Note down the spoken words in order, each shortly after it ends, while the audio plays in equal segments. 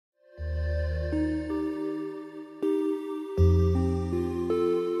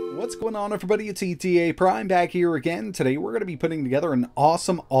What's going on, everybody? It's ETAPRIME back here again. Today we're going to be putting together an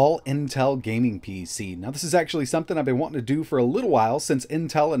awesome all-Intel gaming PC. Now this is actually something I've been wanting to do for a little while since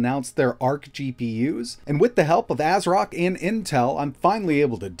Intel announced their ARC GPUs, and with the help of ASRock and Intel, I'm finally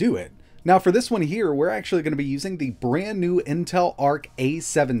able to do it. Now for this one here, we're actually going to be using the brand new Intel ARC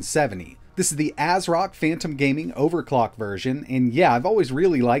A770. This is the ASRock Phantom Gaming overclock version, and yeah, I've always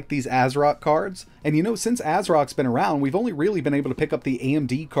really liked these ASRock cards. And you know, since ASRock's been around, we've only really been able to pick up the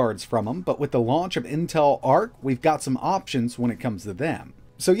AMD cards from them, but with the launch of Intel ARC, we've got some options when it comes to them.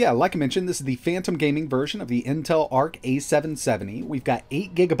 So yeah, like I mentioned, this is the Phantom Gaming version of the Intel ARC A770. We've got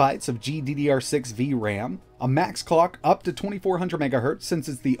 8GB of GDDR6 VRAM, a max clock up to 2400 MHz since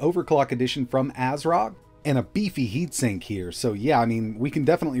it's the overclock edition from ASRock, and a beefy heatsink here. So yeah, I mean, we can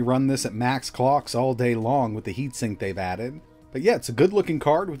definitely run this at max clocks all day long with the heatsink they've added. But yeah, it's a good looking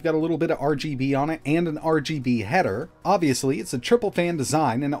card. We've got a little bit of RGB on it and an RGB header. Obviously, it's a triple fan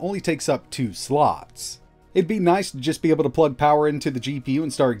design and it only takes up 2 slots. It'd be nice to just be able to plug power into the GPU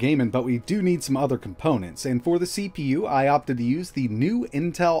and start gaming, but we do need some other components. And for the CPU, I opted to use the new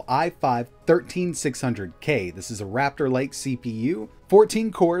Intel i5 13600K. This is a Raptor Lake CPU,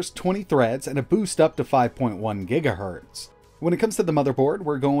 14 cores, 20 threads, and a boost up to 5.1 GHz. When it comes to the motherboard,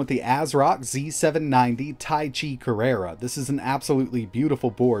 we're going with the ASRock Z790 Tai Chi Carrera. This is an absolutely beautiful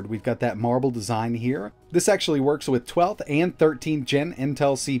board. We've got that marble design here. This actually works with 12th and 13th gen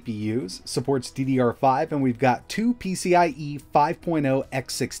Intel CPUs, supports DDR5, and we've got 2 PCIe 5.0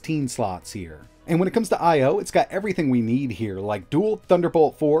 x16 slots here. And when it comes to I/O, it's got everything we need here, like dual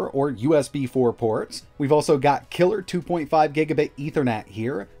Thunderbolt 4 or USB 4 ports. We've also got killer 2.5 gigabit Ethernet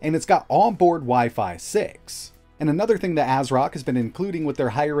here, and it's got onboard Wi-Fi 6. And another thing that ASRock has been including with their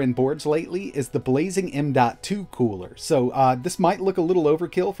higher end boards lately is the blazing M.2 cooler. So this might look a little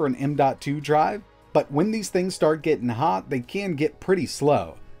overkill for an M.2 drive, but when these things start getting hot, they can get pretty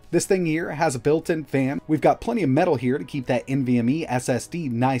slow. This thing here has a built-in fan. We've got plenty of metal here to keep that NVMe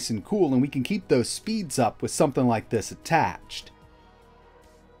SSD nice and cool, and we can keep those speeds up with something like this attached.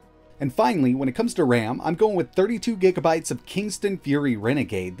 And finally, when it comes to RAM, I'm going with 32 GB of Kingston Fury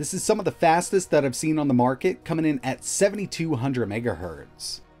Renegade. This is some of the fastest that I've seen on the market, coming in at 7200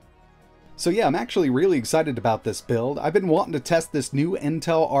 MHz. So yeah, I'm actually really excited about this build. I've been wanting to test this new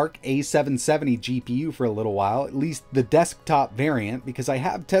Intel ARC A770 GPU for a little while, at least the desktop variant, because I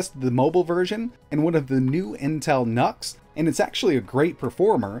have tested the mobile version and one of the new Intel NUCs, and it's actually a great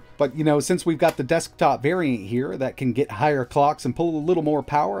performer. But you know, since we've got the desktop variant here that can get higher clocks and pull a little more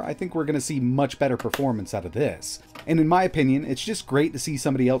power, I think we're going to see much better performance out of this. And in my opinion, it's just great to see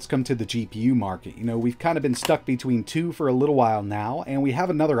somebody else come to the GPU market. You know, we've kind of been stuck between two for a little while now, and we have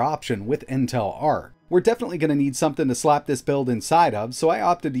another option with Intel ARC. We're definitely going to need something to slap this build inside of, so I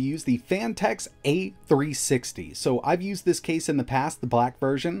opted to use the Phanteks A360. So I've used this case in the past, the black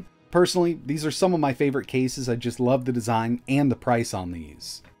version. Personally, these are some of my favorite cases. I just love the design and the price on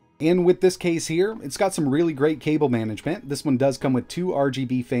these. And with this case here, it's got some really great cable management. This one does come with 2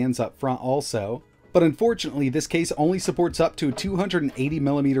 RGB fans up front also. But unfortunately, this case only supports up to a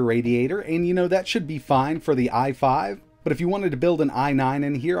 280mm radiator, and you know, that should be fine for the i5. But if you wanted to build an i9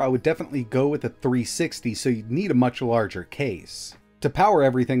 in here, I would definitely go with a 360, so you'd need a much larger case. To power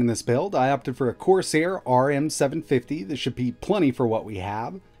everything in this build, I opted for a Corsair RM750. This should be plenty for what we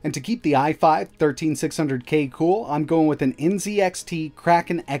have. And to keep the i5 13600K cool, I'm going with an NZXT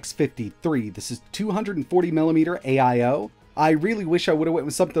Kraken X53. This is 240mm AIO. I really wish I would have went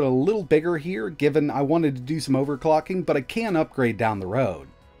with something a little bigger here, given I wanted to do some overclocking, but I can upgrade down the road.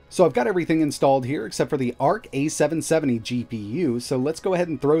 So I've got everything installed here except for the ARC A770 GPU, so let's go ahead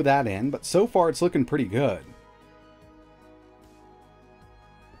and throw that in, but so far it's looking pretty good.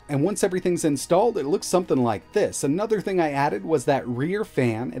 And once everything's installed, it looks something like this. Another thing I added was that rear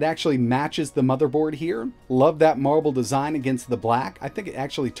fan. It actually matches the motherboard here. Love that marble design against the black. I think it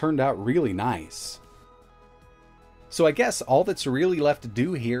actually turned out really nice. So I guess all that's really left to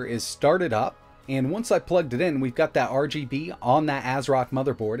do here is start it up. And once I plugged it in, we've got that RGB on that ASRock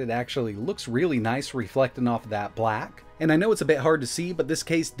motherboard. It actually looks really nice reflecting off of that black. And I know it's a bit hard to see, but this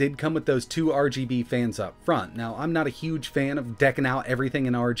case did come with those 2 RGB fans up front. Now, I'm not a huge fan of decking out everything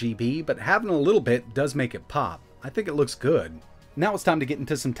in RGB, but having a little bit does make it pop. I think it looks good. Now it's time to get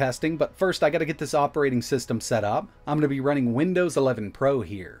into some testing, but first I gotta get this operating system set up. I'm gonna be running Windows 11 Pro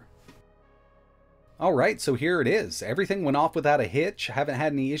here. Alright, so here it is. Everything went off without a hitch. Haven't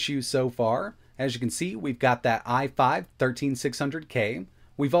had any issues so far. As you can see, we've got that i5 13600K.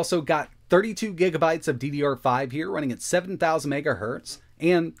 We've also got 32 gigabytes of DDR5 here running at 7000 megahertz,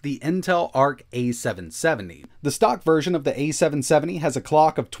 and the Intel ARC A770. The stock version of the A770 has a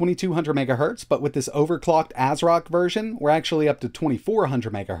clock of 2200 MHz, but with this overclocked ASRock version, we're actually up to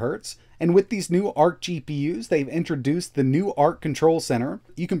 2400 MHz. And with these new ARC GPUs, they've introduced the new ARC Control Center.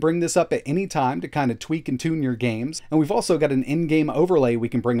 You can bring this up at any time to kind of tweak and tune your games. And we've also got an in-game overlay we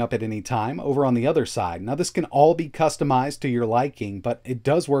can bring up at any time over on the other side. Now this can all be customized to your liking, but it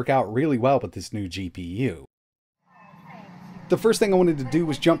does work out really well with this new GPU. The first thing I wanted to do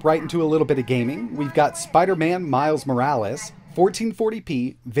was jump right into a little bit of gaming. We've got Spider-Man Miles Morales,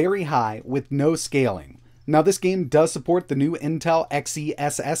 1440p, very high, with no scaling. Now this game does support the new Intel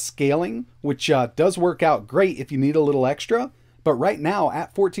XeSS scaling, which does work out great if you need a little extra. But right now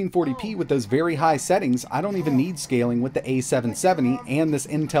at 1440p with those very high settings, I don't even need scaling with the A770 and this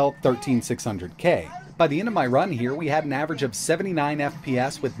Intel 13600K. By the end of my run here, we had an average of 79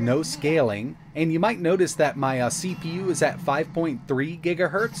 FPS with no scaling, and you might notice that my CPU is at 5.3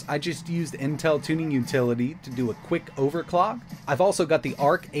 GHz. I just used Intel Tuning Utility to do a quick overclock. I've also got the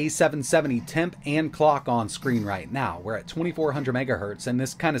ARC A770 temp and clock on screen right now. We're at 2400 MHz, and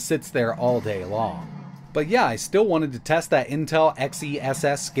this kind of sits there all day long. But yeah, I still wanted to test that Intel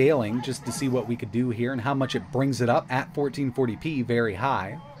XeSS scaling just to see what we could do here and how much it brings it up at 1440p very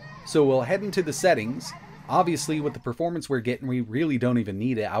high. So we'll head into the settings. Obviously, with the performance we're getting, we really don't even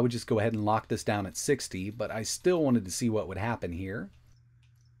need it. I would just go ahead and lock this down at 60, but I still wanted to see what would happen here.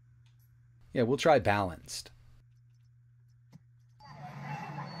 Yeah, we'll try balanced.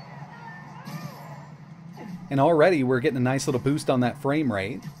 And already we're getting a nice little boost on that frame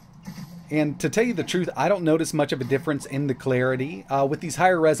rate. And to tell you the truth, I don't notice much of a difference in the clarity. With these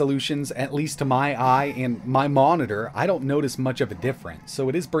higher resolutions, at least to my eye and my monitor, I don't notice much of a difference. So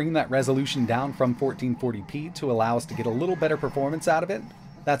it is bringing that resolution down from 1440p to allow us to get a little better performance out of it.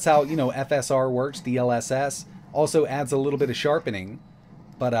 That's how, you know, FSR works, DLSS. Also adds a little bit of sharpening.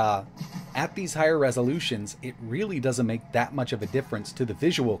 But at these higher resolutions, it really doesn't make that much of a difference to the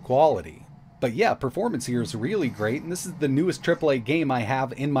visual quality. But yeah, performance here is really great, and this is the newest AAA game I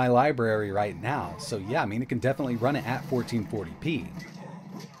have in my library right now. So yeah, I mean, it can definitely run it at 1440p.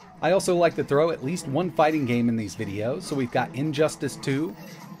 I also like to throw at least one fighting game in these videos, so we've got Injustice 2.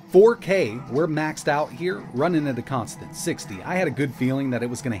 4K, we're maxed out here, running at a constant 60. I had a good feeling that it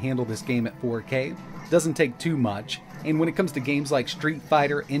was going to handle this game at 4K. Doesn't take too much, and when it comes to games like Street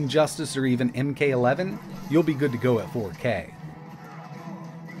Fighter, Injustice, or even MK11, you'll be good to go at 4K.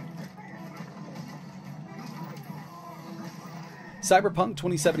 Cyberpunk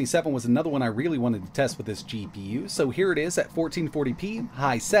 2077 was another one I really wanted to test with this GPU, so here it is at 1440p,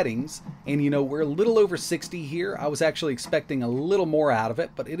 high settings, and you know, we're a little over 60 here. I was actually expecting a little more out of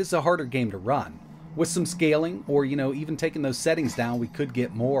it, but it is a harder game to run. With some scaling, or you know, even taking those settings down, we could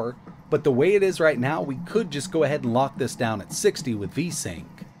get more, but the way it is right now, we could just go ahead and lock this down at 60 with VSync.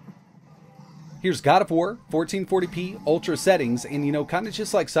 Here's God of War, 1440p, ultra settings, and you know, kind of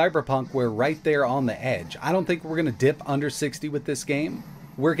just like Cyberpunk, we're right there on the edge. I don't think we're going to dip under 60 with this game.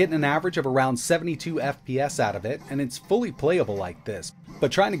 We're getting an average of around 72 FPS out of it, and it's fully playable like this.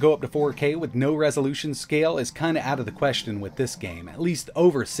 But trying to go up to 4K with no resolution scale is kind of out of the question with this game, at least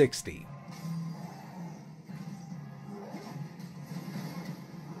over 60.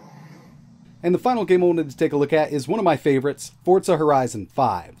 And the final game I wanted to take a look at is one of my favorites, Forza Horizon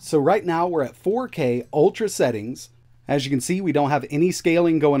 5. So right now we're at 4K ultra settings. As you can see, we don't have any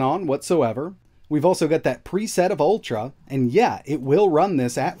scaling going on whatsoever. We've also got that preset of ultra, and yeah, it will run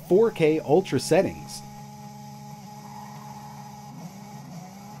this at 4K ultra settings.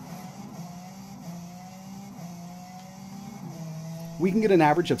 We can get an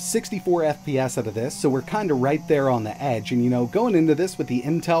average of 64 FPS out of this, so we're kind of right there on the edge. And you know, going into this with the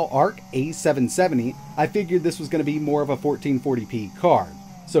Intel ARC A770, I figured this was going to be more of a 1440p card.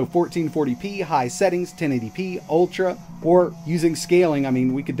 So 1440p, high settings, 1080p, ultra, or using scaling, I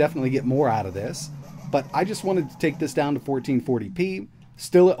mean, we could definitely get more out of this. But I just wanted to take this down to 1440p,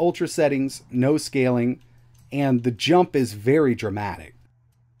 still at ultra settings, no scaling, and the jump is very dramatic.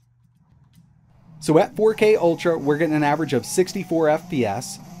 So at 4K Ultra, we're getting an average of 64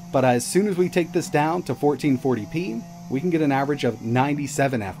 FPS, but as soon as we take this down to 1440p, we can get an average of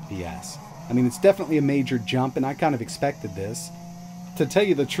 97 FPS. I mean, it's definitely a major jump, and I kind of expected this. To tell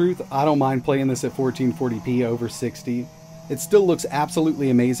you the truth, I don't mind playing this at 1440p over 60. It still looks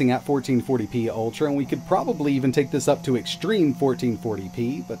absolutely amazing at 1440p Ultra, and we could probably even take this up to extreme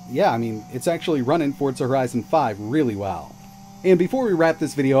 1440p, but yeah, I mean, it's actually running Forza Horizon 5 really well. And before we wrap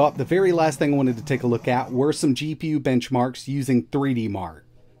this video up, the very last thing I wanted to take a look at were some GPU benchmarks using 3D Mark.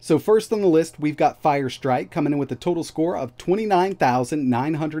 So first on the list, we've got Firestrike coming in with a total score of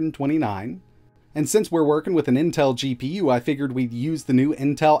 29,929. And since we're working with an Intel GPU, I figured we'd use the new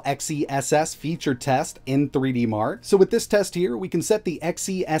Intel XeSS feature test in 3D Mark. So with this test here, we can set the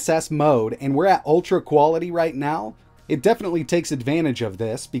XeSS mode, and we're at ultra quality right now. It definitely takes advantage of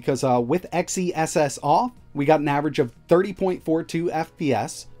this because with XeSS off, we got an average of 30.42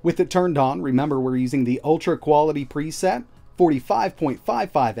 FPS. With it turned on, remember we're using the ultra quality preset, 45.55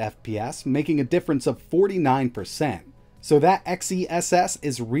 FPS, making a difference of 49%. So that XeSS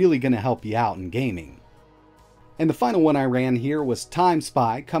is really going to help you out in gaming. And the final one I ran here was Time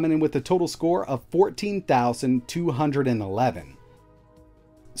Spy, coming in with a total score of 14,211.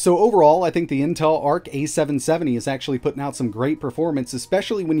 So overall, I think the Intel ARC A770 is actually putting out some great performance,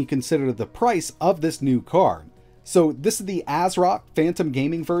 especially when you consider the price of this new card. So this is the ASRock Phantom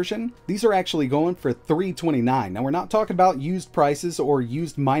Gaming version. These are actually going for $329. Now we're not talking about used prices or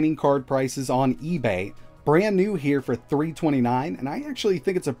used mining card prices on eBay. Brand new here for $329, and I actually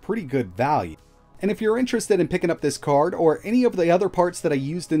think it's a pretty good value. And if you're interested in picking up this card or any of the other parts that I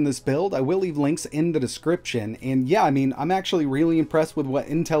used in this build, I will leave links in the description. And yeah, I mean, I'm actually really impressed with what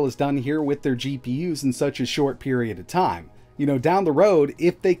Intel has done here with their GPUs in such a short period of time. You know, down the road,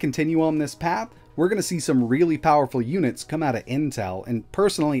 if they continue on this path, we're going to see some really powerful units come out of Intel, and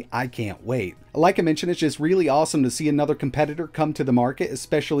personally, I can't wait. Like I mentioned, it's just really awesome to see another competitor come to the market,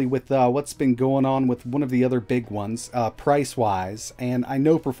 especially with what's been going on with one of the other big ones, price-wise. And I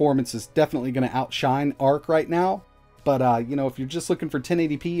know performance is definitely going to outshine ARC right now, but you know, if you're just looking for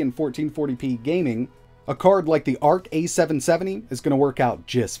 1080p and 1440p gaming, a card like the ARC A770 is going to work out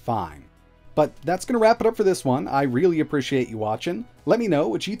just fine. But that's going to wrap it up for this one. I really appreciate you watching. Let me know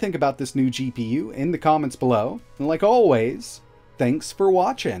what you think about this new GPU in the comments below. And like always, thanks for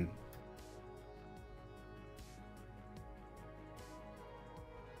watching.